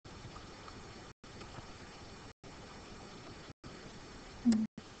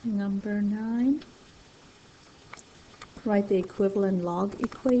Number 9, write the equivalent log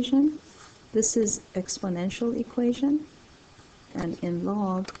equation. This is exponential equation, and in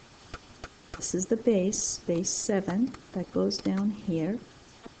log, this is the base 7 that goes down here.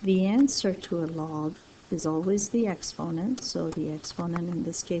 The answer to a log is always the exponent, so the exponent in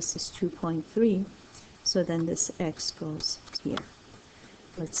this case is 2.3, so then this x goes here.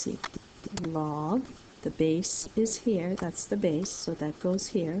 Let's see, log, the base is here, that's the base, so that goes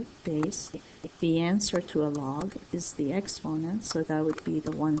here, base. The answer to a log is the exponent, so that would be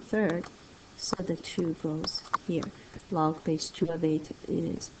the 1/3, so the 2 goes here. Log base 2 of 8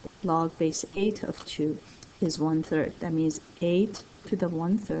 is, log base 8 of 2 is 1/3. That means 8 to the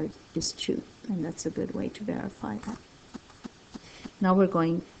 1/3 is 2, and that's a good way to verify that. Now we're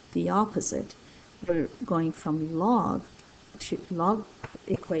going the opposite. We're going from log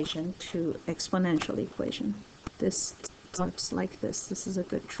equation to exponential equation. This looks like this. This is a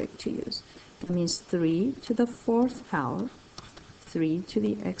good trick to use. That means 3 to the 4th power, 3 to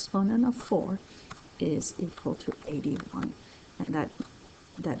the exponent of 4 is equal to 81, and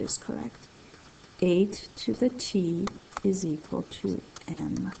that is correct. 8 to the t is equal to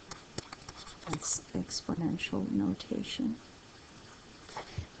m. That's exponential notation.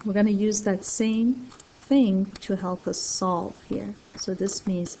 We're going to use that same thing to help us solve here. So this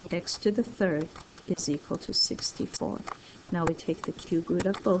means x to the 3rd is equal to 64. Now we take the cube root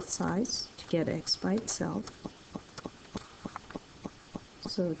of both sides to get x by itself.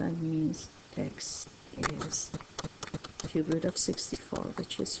 So that means x is cube root of 64,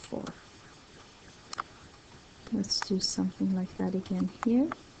 which is 4. Let's do something like that again here.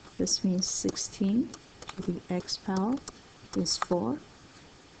 This means 16 to the x power is 4.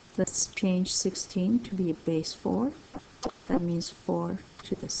 Let's change 16 to be a base 4. That means 4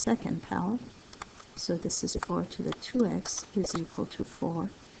 to the 2nd power. So this is 4 to the 2x is equal to 4.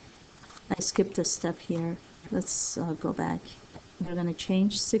 I skipped a step here. Let's go back. We're going to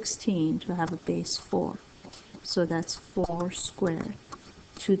change 16 to have a base 4. So that's 4 squared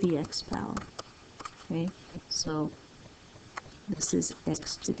to the x power. Okay, so this is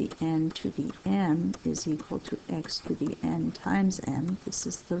x to the n to the m is equal to x to the n times m. This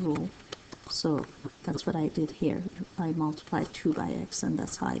is the rule. So that's what I did here. I multiplied 2 by x, and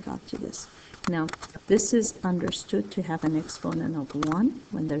that's how I got to this. Now, this is understood to have an exponent of 1.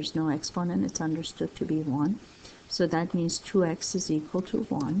 When there's no exponent, it's understood to be 1. So that means 2x is equal to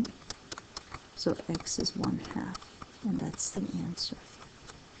 1. So x is 1/2, and that's the answer.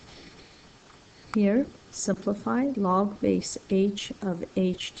 Here, simplify log base h of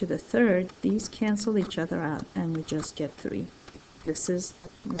h to the 3rd. These cancel each other out, and we just get 3. This is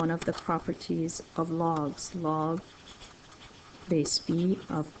one of the properties of logs. Log base b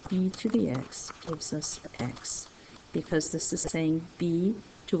of b to the x gives us x. Because this is saying b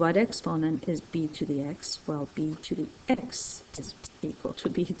to what exponent is b to the x? Well, b to the x is equal to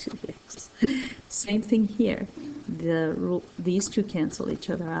b to the x. Same thing here. These two cancel each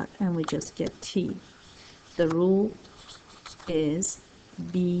other out, and we just get t. The rule is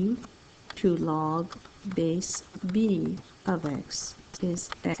b to log base b of x is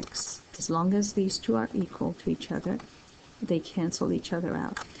x. As long as these two are equal to each other, they cancel each other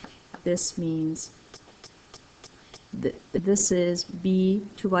out. This means this is b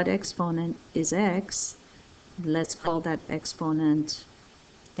to what exponent is x. Let's call that exponent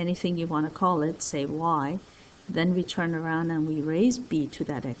anything you want to call it, say y. Then we turn around and we raise b to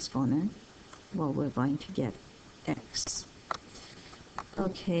that exponent. Well, we're going to get x.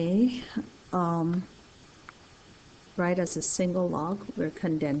 Okay, right as a single log, we're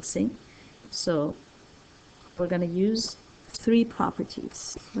condensing. So we're going to use 3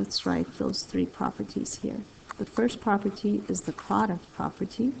 properties. Let's write those 3 properties here. The first property is the product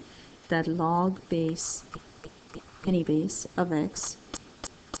property, that log base, any base of x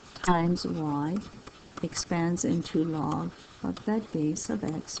times y expands into log of that base of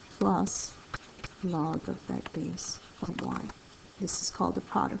x plus log of that base of y. This is called the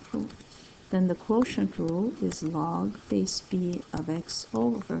product rule. Then the quotient rule is log base b of x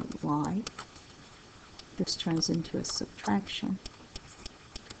over y. This turns into a subtraction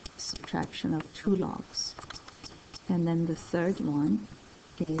of 2 logs. And then the third one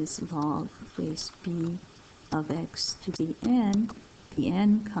is log base b of x to the n. The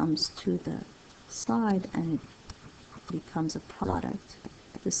n comes to the side and it becomes a product.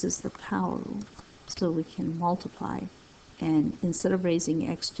 This is the power rule. So we can multiply, and instead of raising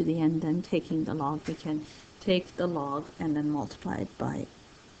x to the n then taking the log, we can take the log and then multiply it by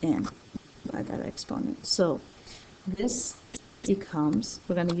n, by that exponent. So this becomes,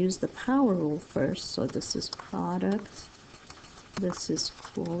 we're going to use the power rule first, so this is product this is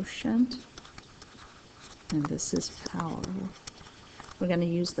quotient, and this is power rule. We're going to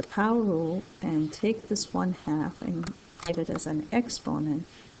use the power rule and take this 1/2 and give it as an exponent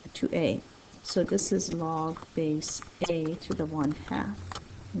to a. So this is log base a to the 1/2.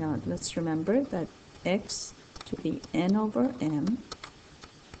 Now let's remember that x to the n over m,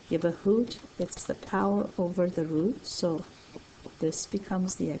 give a root, it's the power over the root, so this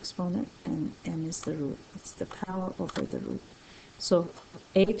becomes the exponent and m is the root. It's the power over the root. So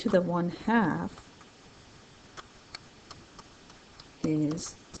a to the 1/2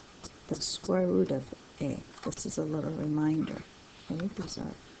 is the square root of a. This is a little reminder. Okay, these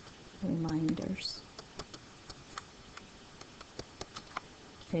are reminders.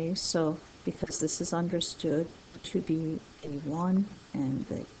 Okay, so because this is understood to be a 1 and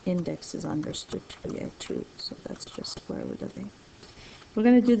the index is understood to be a 2, so that's just square root of a. We're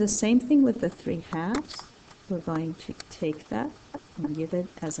going to do the same thing with the 3/2. We're going to take that and give it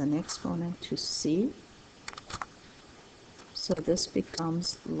as an exponent to c. So this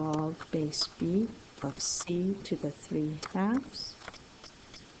becomes log base b of c to the 3/2.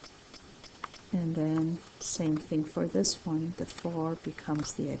 And then same thing for this one, the 4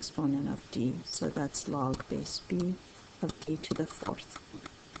 becomes the exponent of d. So that's log base b of d to the 4th.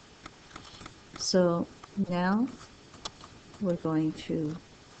 So now we're going to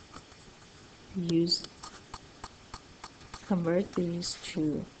convert these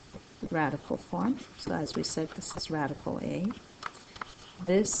to radical form. So as we said, this is radical a.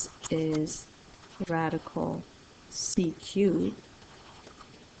 This is radical c cubed,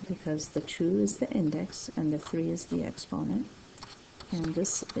 because the 2 is the index and the 3 is the exponent. And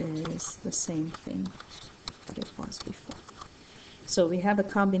this is the same thing that it was before. So we have a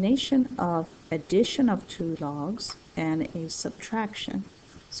combination of addition of 2 logs and a subtraction.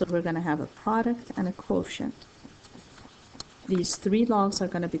 So we're going to have a product and a quotient. These 3 logs are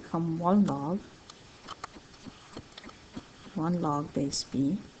going to become 1 log base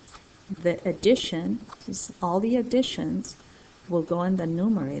b. The addition, all the additions will go in the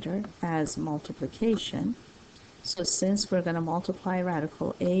numerator as multiplication. So since we're going to multiply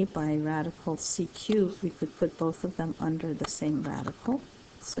radical a by radical c cubed, we could put both of them under the same radical,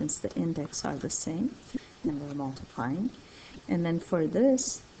 since the index are the same, and we're multiplying. And then for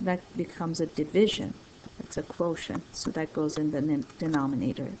this, that becomes a division. It's a quotient, so that goes in the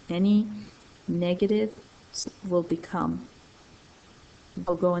denominator. Any negative will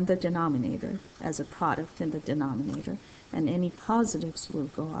go in the denominator as a product in the denominator, and any positives will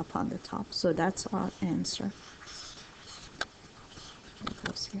go up on the top. So that's our answer. It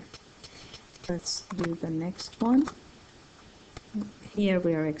goes here. Let's do the next one. Here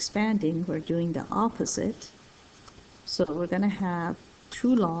we are expanding, we're doing the opposite. So we're going to have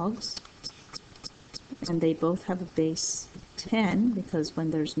 2 logs, and they both have a base 10, because when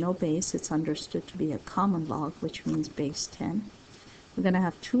there's no base, it's understood to be a common log, which means base 10. We're going to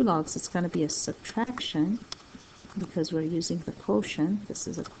have 2 logs. It's going to be a subtraction, because we're using the quotient. This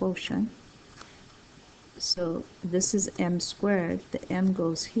is a quotient. So this is m squared. The m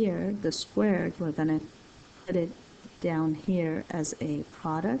goes here. The squared, we're going to put it down here as a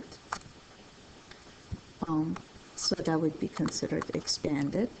product. So that would be considered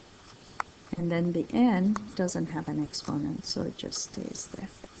expanded. And then the n doesn't have an exponent, so it just stays there.